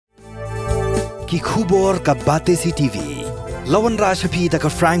ki khubor ka bate si TV. Lawan Rashaphi da ka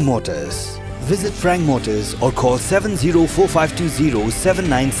Frank Motors. Visit Frank Motors or call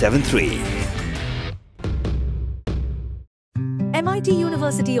 7045207973. MIT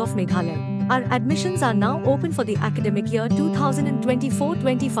University of Meghalaya. Our admissions are now open for the academic year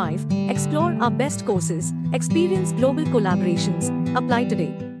 2024-25. Explore our best courses. Experience global collaborations. Apply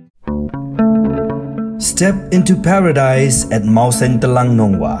today. Step into paradise at Mausen Talang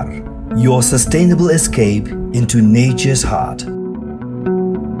Nongwar. Your sustainable escape into nature's heart.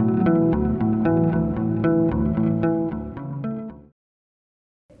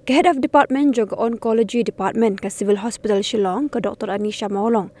 Head of Department Jog Oncology Department ka Civil Hospital Shillong ka Dr. Anisha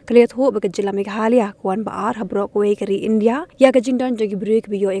Maulong kaliat ho baga jila Meghalaya kuan Baar habro kuwe kari India ya ka Jingdon jogi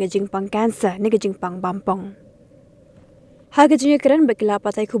break biyo ka jingpang cancer ne ka jingpang bampong. Ha ka jingkran bakila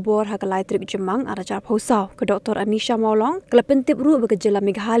patay kubor ha ka laitrik jemang arajar phosau ka Dr. Anisha Maulong kala pentip ru baga jila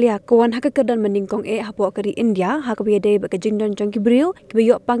Meghalaya kuan ha ka kedan meningkong hapo kari India ha ka biade baga Jingdon jogi brew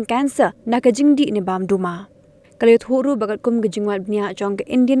biyo pang cancer na ka jingdi ne bam duma. Kaliut huru bagat kum gejingwat bnia jong ke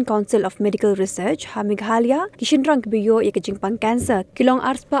Indian Council of Medical Research ha Meghalaya kishinrang biyo ya kejingpang cancer kilong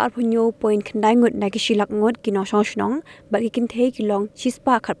arspa arpunyo point khandangut na kishilak ngot kino shongshnong bagi kinthe kilong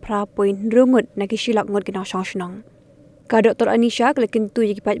chispa khatpra point rungut na kishilak ngot kino shongshnong ka Dr. Anisha kalakin tu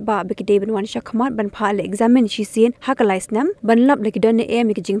yaki patba bekide benwan shakmat ban phale examine shisin ha ka laisnam banlap lagi don e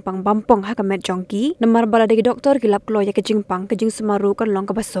mi kejingpang bampong ha ka met jongki namar bala de doctor kilap klo ya kejingpang kejing sumaru kan long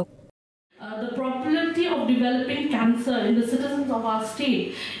ka basok. The probability of developing cancer in the citizens of our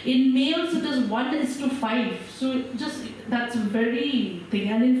state, in males it is 1:5, so just that's very thing,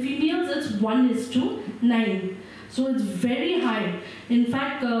 and in females it's 1:9, so it's very high. In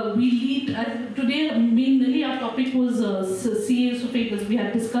fact, we lead today. Mainly our topic was CA esophagus. We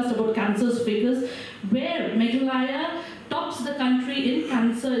had discussed about cancer esophagus, where Meghalaya tops the country in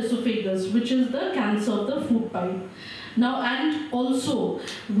cancer esophagus, which is the cancer of the food pipe. Now, and also,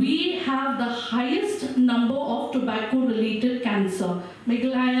 we have the highest number of tobacco-related cancer.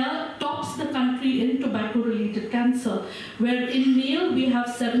 Meghalaya tops the country in tobacco-related cancer, where in male we have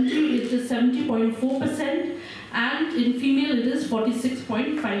 70.4%, and in female it is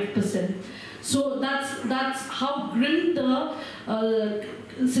 46.5%. So that's how grim the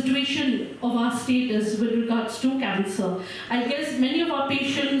situation of our state is with regards to cancer. I guess many of our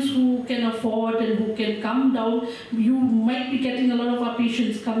patients who can afford and who can come down, you might be getting a lot of our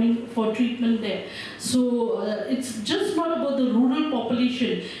patients coming for treatment there. So it's just not about the rural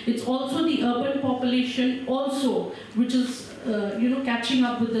population, it's also the urban population also, which is catching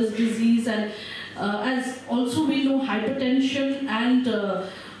up with this disease. And as also we know, hypertension and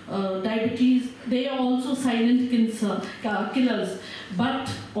diabetes, they are also silent killers, but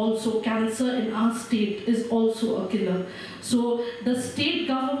also cancer in our state is also a killer. So the state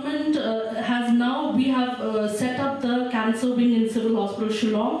government we have set up the cancer wing in Civil Hospital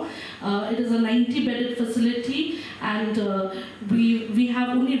Shillong. It is a 90-bedded facility, and we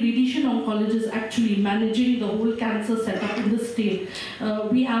have only radiation oncologists actually managing the whole cancer setup in the state.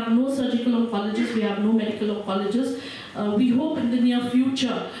 We have no surgical oncologists, we have no medical oncologists. We hope in the near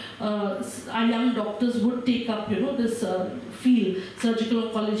future our young doctors would take up this field, surgical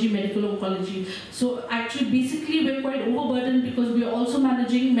oncology, medical oncology. So actually basically we're quite overburdened because we are also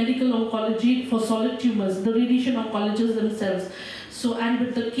managing medical oncology for solid tumors, the radiation oncologists themselves. So, and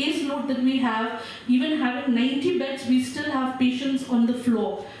with the caseload that we have, even having 90 beds, we still have patients on the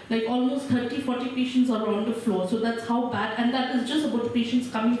floor. Like almost 30-40 patients are on the floor. So that's how bad, and that is just about patients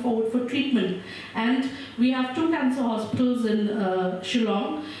coming forward for treatment. And we have 2 cancer hospitals in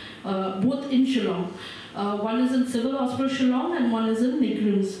Shillong, both in Shillong. One is in Civil Hospital Shillong and one is in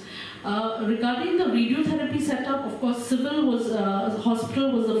Negrins. Regarding the radiotherapy setup, of course, Civil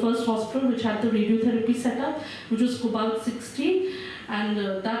Hospital was the first hospital which had the radiotherapy setup, which was Cobalt 60, and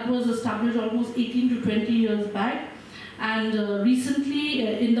that was established almost 18 to 20 years back. And recently,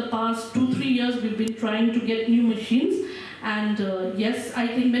 in the past 2-3 years, we've been trying to get new machines. And yes, I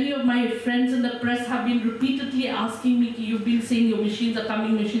think many of my friends in the press have been repeatedly asking me, you've been saying your machines are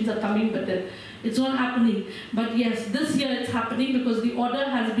coming, but it's not happening. But yes, this year it's happening because the order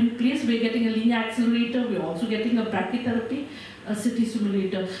has been placed. We're getting a linear accelerator, we're also getting a brachytherapy, a city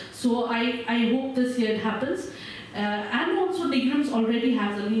simulator. So I hope this year it happens. And also Negrins already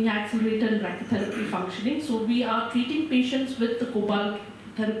has a linear accelerator and brachytherapy functioning. So we are treating patients with the cobalt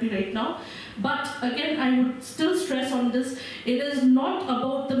therapy right now. But again, I would still stress on this, it is not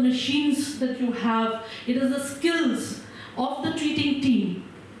about the machines that you have, it is the skills of the treating team,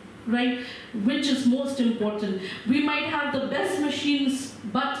 right, which is most important. We might have the best machines,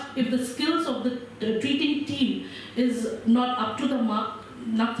 but if the skills of the treating team is not up to the mark,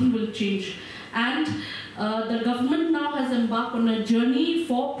 nothing will change. And the government now has embarked on a journey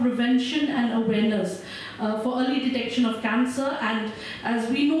for prevention and awareness for early detection of cancer. And as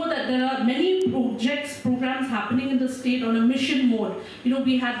we know that there are many programs happening in the state on a mission mode.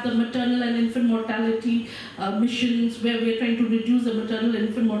 We had the maternal and infant mortality missions where we are trying to reduce the maternal and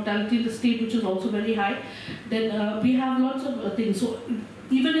infant mortality in the state, which is also very high. Then we have lots of things. So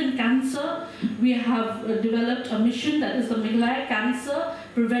even in cancer, we have developed a mission that is the Meghalaya Cancer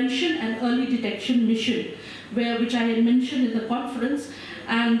Prevention and Early Detection Mission, which I had mentioned in the conference.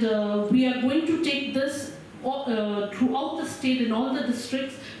 And we are going to take this throughout the state in all the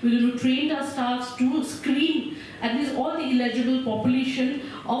districts. We're going to train our staffs to screen at least all the eligible population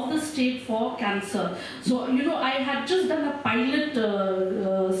of the state for cancer. So, I had just done a pilot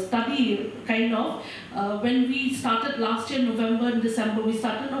study kind of when we started last year, November and December. We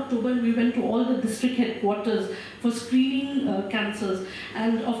started in October and we went to all the district headquarters for screening cancers.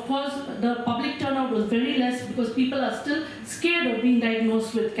 And of course, the public turnout was very less because people are still scared of being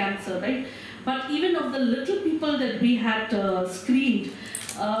diagnosed with cancer, right? But even of the little people that we had screened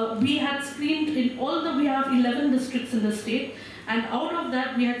in we have 11 districts in the state, and out of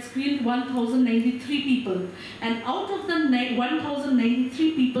that we had screened 1,093 people. And out of the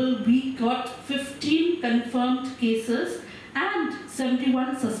 1,093 people, we got 15 confirmed cases and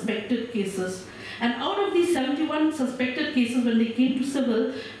 71 suspected cases. And out of these 71 suspected cases, when they came to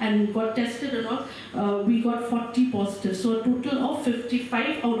civil and got tested and all, we got 40 positive. So a total of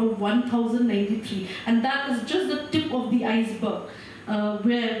 55 out of 1,093. And that is just the tip of the iceberg.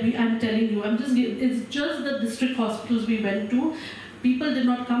 I'm telling you, it's just the district hospitals we went to. People did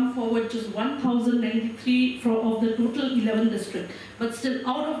not come forward, just 1,093 of the total 11 districts. But still,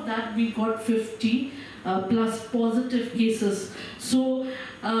 out of that, we got 50 plus positive cases. So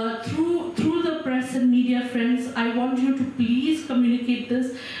through the press and media, friends, I want you to please communicate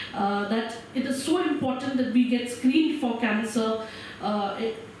this, that it is so important that we get screened for cancer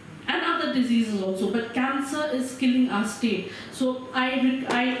and other diseases also, but cancer is killing our state. So I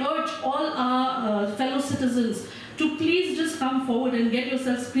urge all our fellow citizens to please just come forward and get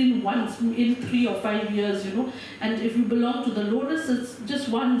yourself screened once in 3 or 5 years, and if you belong to the low risk, it's just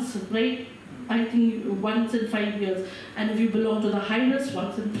once, right? I think once in 5 years, and if you belong to the high risk,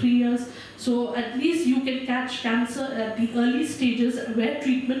 once in 3 years. So at least you can catch cancer at the early stages where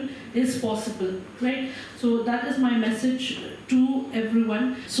treatment is possible, right? So that is my message to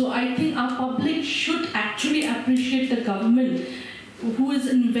everyone. So I think our public should actually appreciate the government who is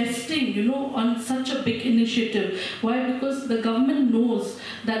investing, on such a big initiative. Why? Because the government knows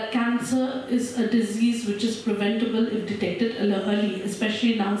that cancer is a disease which is preventable if detected early,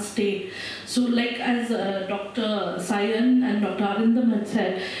 especially in our state. So like as Dr. Sayan and Dr. Arindam had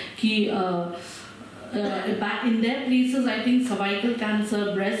said, back in their places, I think cervical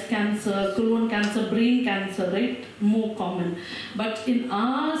cancer, breast cancer, colon cancer, brain cancer, right, more common. But in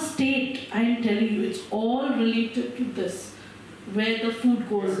our state, I am telling you, it's all related to this, where the food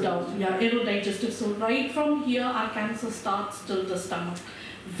goes down, aerodigestive. So right from here, our cancer starts till the stomach.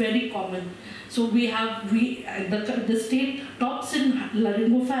 Very common. So the state tops in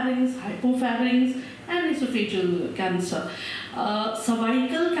laryngopharynx, hypopharynx, and esophageal cancer.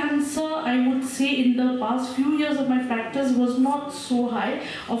 Cervical cancer, I would say in the past few years of my practice was not so high.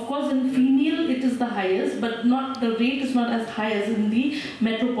 Of course, in female it is the highest, but the rate is not as high as in the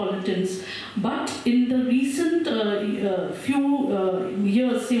metropolitans. But in the recent few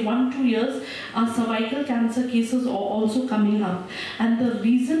years, say 1-2 years, our cervical cancer cases are also coming up. And the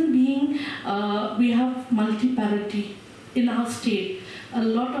reason being, we have multiparity in our state. A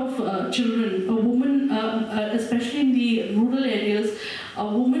lot of children, a woman, especially in the rural areas, a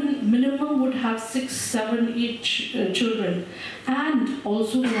woman minimum would have 6, 7, 8 children. And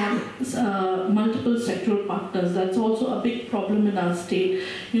also we have multiple sexual partners. That's also a big problem in our state.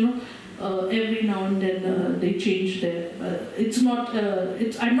 Every now and then they change their. It's not.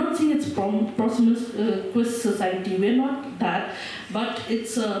 I'm not saying it's promiscuous society. We're not that, but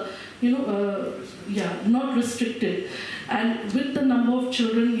it's not restricted. And with the number of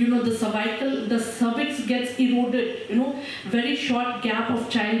children, the cervix gets eroded. Very short gap of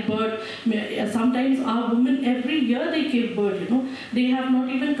childbirth. Sometimes our women every year they give birth. They have not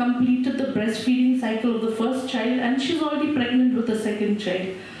even completed the breastfeeding cycle of the first child, and she's already pregnant with the second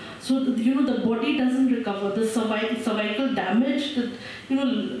child. So, the body doesn't recover. The cervical damage, the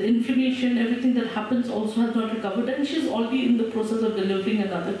inflammation, everything that happens also has not recovered, and she's already in the process of delivering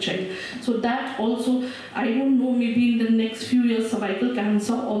another child. So that also, I don't know, maybe in the next few years, cervical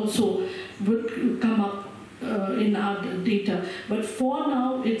cancer also would come up in our data. But for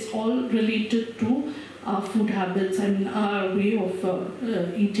now, it's all related to our food habits and our way of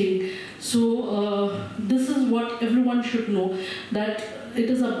eating. So this is what everyone should know, that it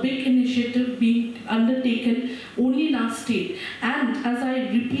is a big initiative being undertaken only in our state. And as I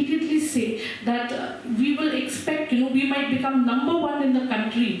repeatedly say, that we will expect, we might become #1 in the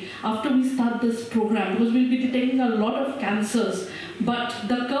country after we start this program, because we'll be detecting a lot of cancers. But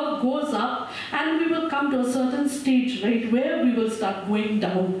the curve goes up and we will come to a certain stage, right, where we will start going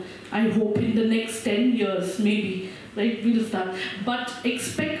down. I hope in the next 10 years, maybe. Right, we'll start. But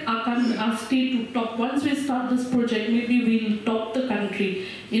expect our state to top. Once we start this project, maybe we'll top the country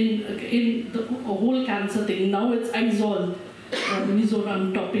in the whole cancer thing. Now it's Aizawl,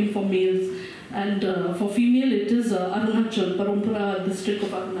 Mizoram topping for males. And for female, it is Arunachal, Parampara district of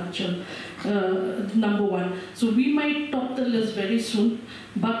Arunachal, #1. So we might top the list very soon.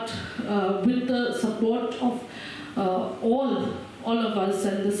 But with the support of all of us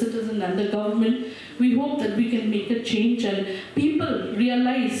and the citizen and the government, we hope that we can make a change and people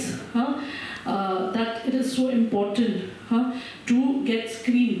realize that it is so important to get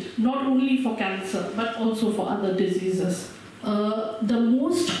screened, not only for cancer but also for other diseases. The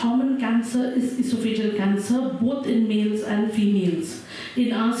most common cancer is esophageal cancer, both in males and females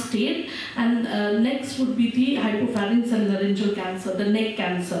in our state. And next would be the hypopharynx and laryngeal cancer, the neck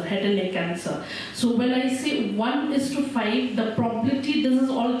cancer, head and neck cancer. So when I say 1:5, the probability, this is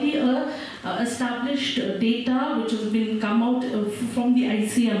already a established data which has been come out from the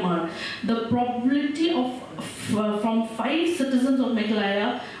ICMR. The probability of from 5 citizens of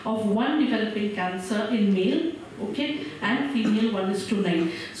Meghalaya of 1 developing cancer in male, okay, and female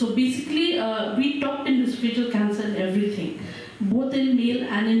 1:9. So basically, we topped in esophageal cancer in everything, both in male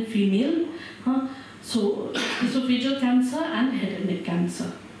and in female. So esophageal cancer and head and neck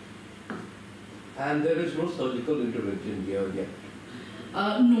cancer. And there is no surgical intervention here yet.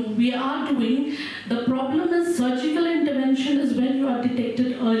 No, we are doing. The problem is surgical intervention is when you are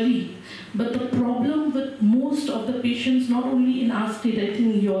detected early. But the problem with most of the patients, not only in our state, I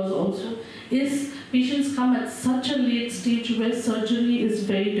think yours also, is patients come at such a late stage where surgery is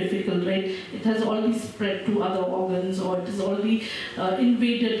very difficult, right? It has already spread to other organs, or it has already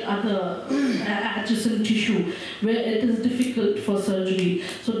invaded other adjacent tissue where it is difficult for surgery.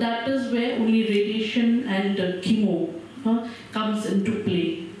 So that is where only radiation and chemo comes into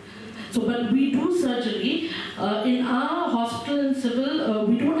play. So, but we do surgery. In our hospital in civil,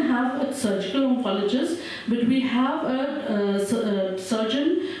 we don't have a surgical oncologist, but we have a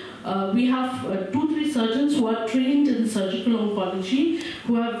surgeon. We have 2-3 surgeons who are trained in surgical oncology,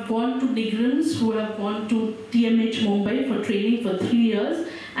 who have gone to Nigrans, who have gone to TMH Mumbai for training for 3 years,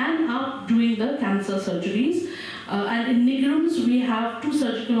 and are doing the cancer surgeries. And in Nigrans, we have 2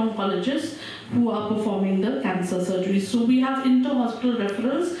 surgical oncologists who are performing the cancer surgeries. So we have inter-hospital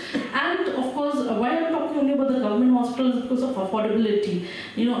referrals. And of course, why I'm talking only about the government hospitals is because of affordability.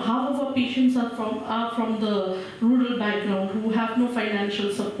 Half of our patients are from the rural background who have no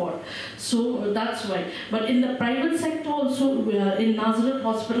financial support. So that's why. But in the private sector also, in Nazareth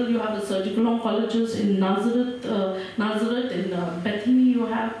Hospital, you have a surgical oncologist. In Nazareth, in Bethany, you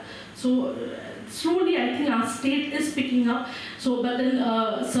have. So slowly, I think our state is picking up. So, but then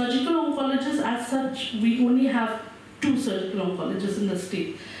surgical oncologists as such, we only have 2 surgical oncologists in the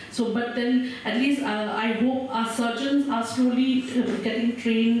state. So, but then at least I hope our surgeons are slowly getting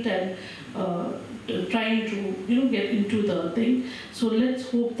trained and trying to get into the thing. So let's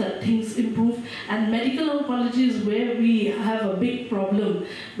hope that things improve. And medical oncology is where we have a big problem,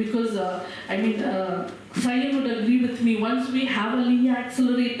 because Sayan would agree with me, once we have a linear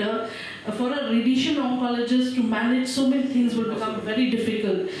accelerator, for a radiation oncologist to manage so many things will become very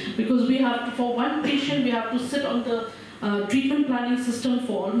difficult, because we have to, for one patient, we have to sit on the treatment planning system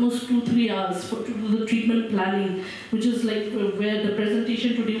for almost 2-3 hours to do the treatment planning, which is like where the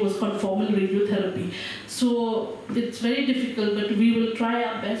presentation today was conformal radiotherapy. So it's very difficult, but we will try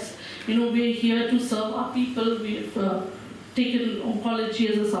our best. We're here to serve our people. We've taken oncology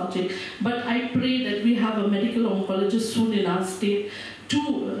as a subject, but I pray that we have a medical oncologist soon in our state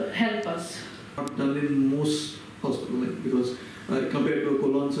to help us. Not done in most hospitals, because compared to a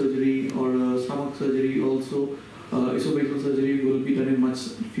colon surgery or a stomach surgery, also esophageal surgery will be done in much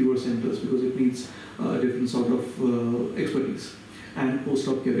fewer centers, because it needs different sort of expertise and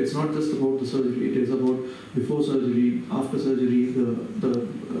post-op care. It's not just about the surgery; it is about before surgery, after surgery, the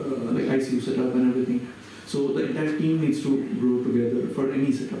like ICU setup and everything. So the entire team needs to grow together for any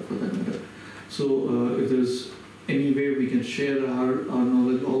setup, for that matter. So if there's any way we can share our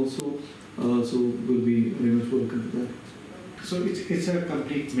knowledge also, so we'll be very much welcome to that. So it's a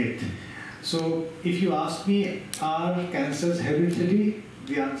complete myth. So if you ask me, are cancers hereditary?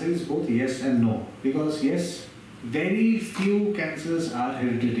 the answer is both yes and no. Because yes, very few cancers are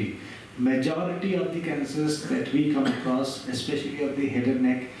hereditary. Majority of the cancers that we come across, especially of the head and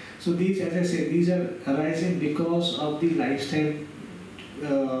neck, so these, as I said, these are arising because of the lifestyle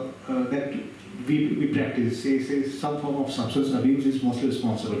that we practice. Say some form of substance abuse is mostly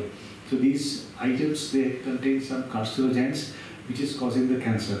responsible. So these items, they contain some carcinogens which is causing the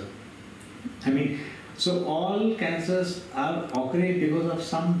cancer. So all cancers are occurring because of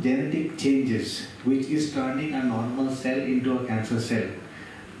some genetic changes which is turning a normal cell into a cancer cell.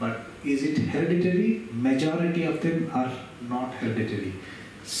 But is it hereditary? Majority of them are not hereditary.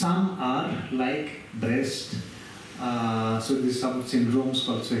 Some are like breast, so there's some syndromes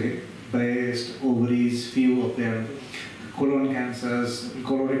also, breast, ovaries, few of them, colon cancers,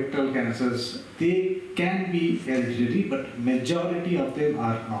 colorectal cancers, they can be hereditary, but majority of them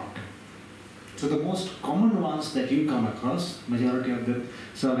are not. So the most common ones that you come across, majority of them,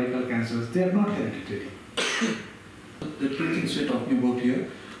 cervical cancers, they are not hereditary. The two things we're talking about here,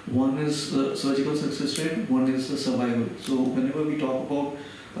 one is the surgical success rate, one is the survival. So whenever we talk about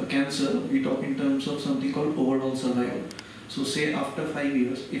cancer, we talk in terms of something called overall survival. So say after 5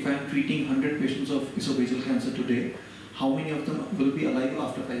 years, if I am treating 100 patients of esophageal cancer today, how many of them will be alive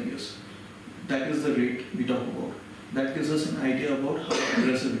after 5 years? That is the rate we talk about. That gives us an idea about how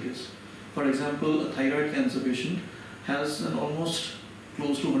aggressive it is. For example, a thyroid cancer patient has an almost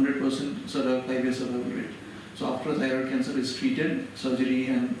close to 100% 5-year survival rate. So after thyroid cancer is treated, surgery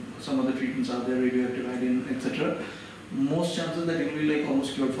and some other treatments are there, radioactive iodine, etc., most chances that it will be like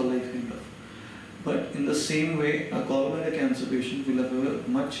almost cured for life kind of. But in the same way, a gallbladder cancer patient will have a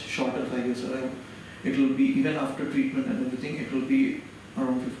much shorter 5-year survival. It will be, even after treatment and everything, it will be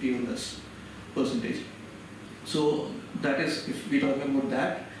around 50 or less percentage. So that is, if we talk about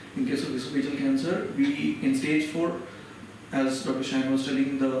that, in case of esophageal cancer, we in stage 4, as Dr. Shine was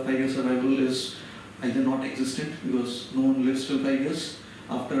telling, the 5-year survival is either not existent because no one lives till 5 years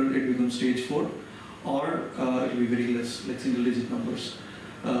after it becomes stage 4, or it will be very less, like single digit numbers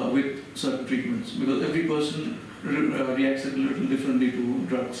with certain treatments, because every person reacts a little differently to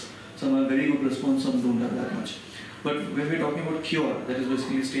drugs. Some have very good response, some don't have that much. But when we're talking about cure, that is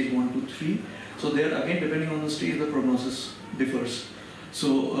basically stage 1, 2, 3. So there again, depending on the stage, the prognosis differs.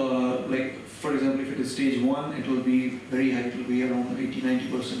 So like for example, if it is stage 1, it will be very high, it will be around 80-90%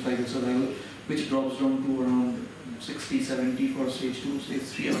 5-year survival, which drops down to around 60-70 for stage 2, stage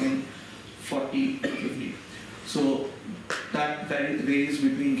 3 again 40-50. So that varies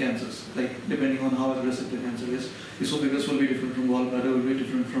between cancers, like depending on how aggressive the cancer is. Esophagus will be different from gallbladder, will be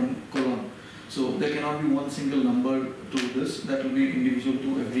different from colon. So there cannot be one single number to this, that will be individual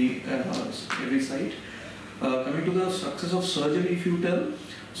to every site. Coming to the success of surgery, if you tell,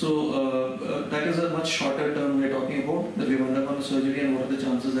 so that is a much shorter term we're talking about, that we've undergone a surgery and what are the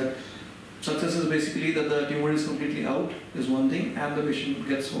chances that success is basically that the tumor is completely out is one thing and the patient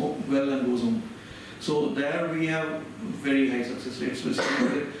gets home well and goes home. So there we have very high success rates.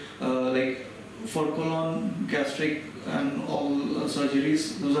 Like for colon, gastric and all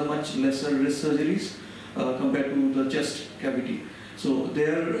surgeries, those are much lesser risk surgeries compared to the chest cavity. So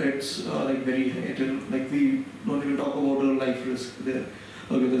there it's like very high. Like we don't even talk about a life risk there.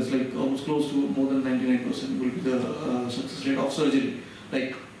 Okay, there's like almost close to more than 99% will be the success rate of surgery.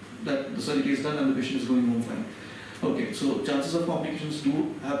 Like that the surgery is done and the patient is going home fine. Okay, so chances of complications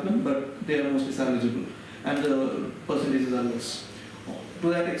do happen, but they are mostly salvageable and the percentages are less. To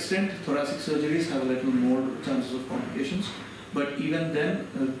that extent, thoracic surgeries have a little more chances of complications, but even then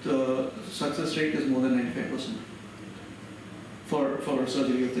the success rate is more than 95% for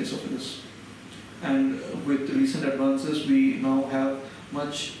surgery of the esophagus. And with recent advances, we now have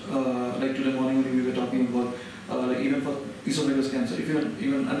much, like today morning when we were talking about, even for esophagus cancer, if you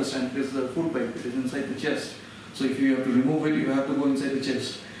even understand, it is the food pipe, it is inside the chest. So if you have to remove it, you have to go inside the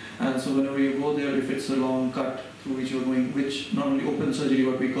chest. And so whenever you go there, if it's a long cut through which you're going, which normally open surgery,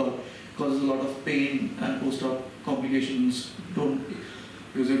 what we call, causes a lot of pain and post-op complications,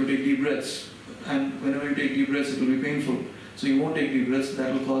 because you have to take deep breaths. And whenever you take deep breaths, it will be painful. So you won't take deep breaths,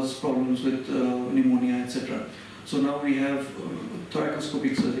 that will cause problems with pneumonia, etc. So now we have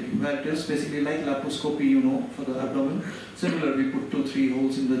thoracoscopic surgery, where it is basically like laparoscopy, you know, for the abdomen. Similar, we put 2-3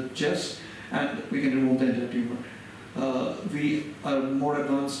 holes in the chest and we can remove the entire tumor. We are more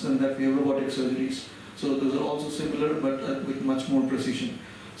advanced than that, we have robotic surgeries. So those are also similar, but with much more precision.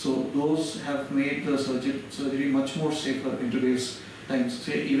 So those have made the surgery much more safer in today's times.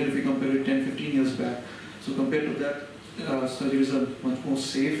 Say, even if we compare it 10-15 years back. So compared to that, surgeries are much more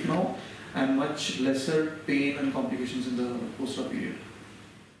safe now and much lesser pain and complications in the post-op period.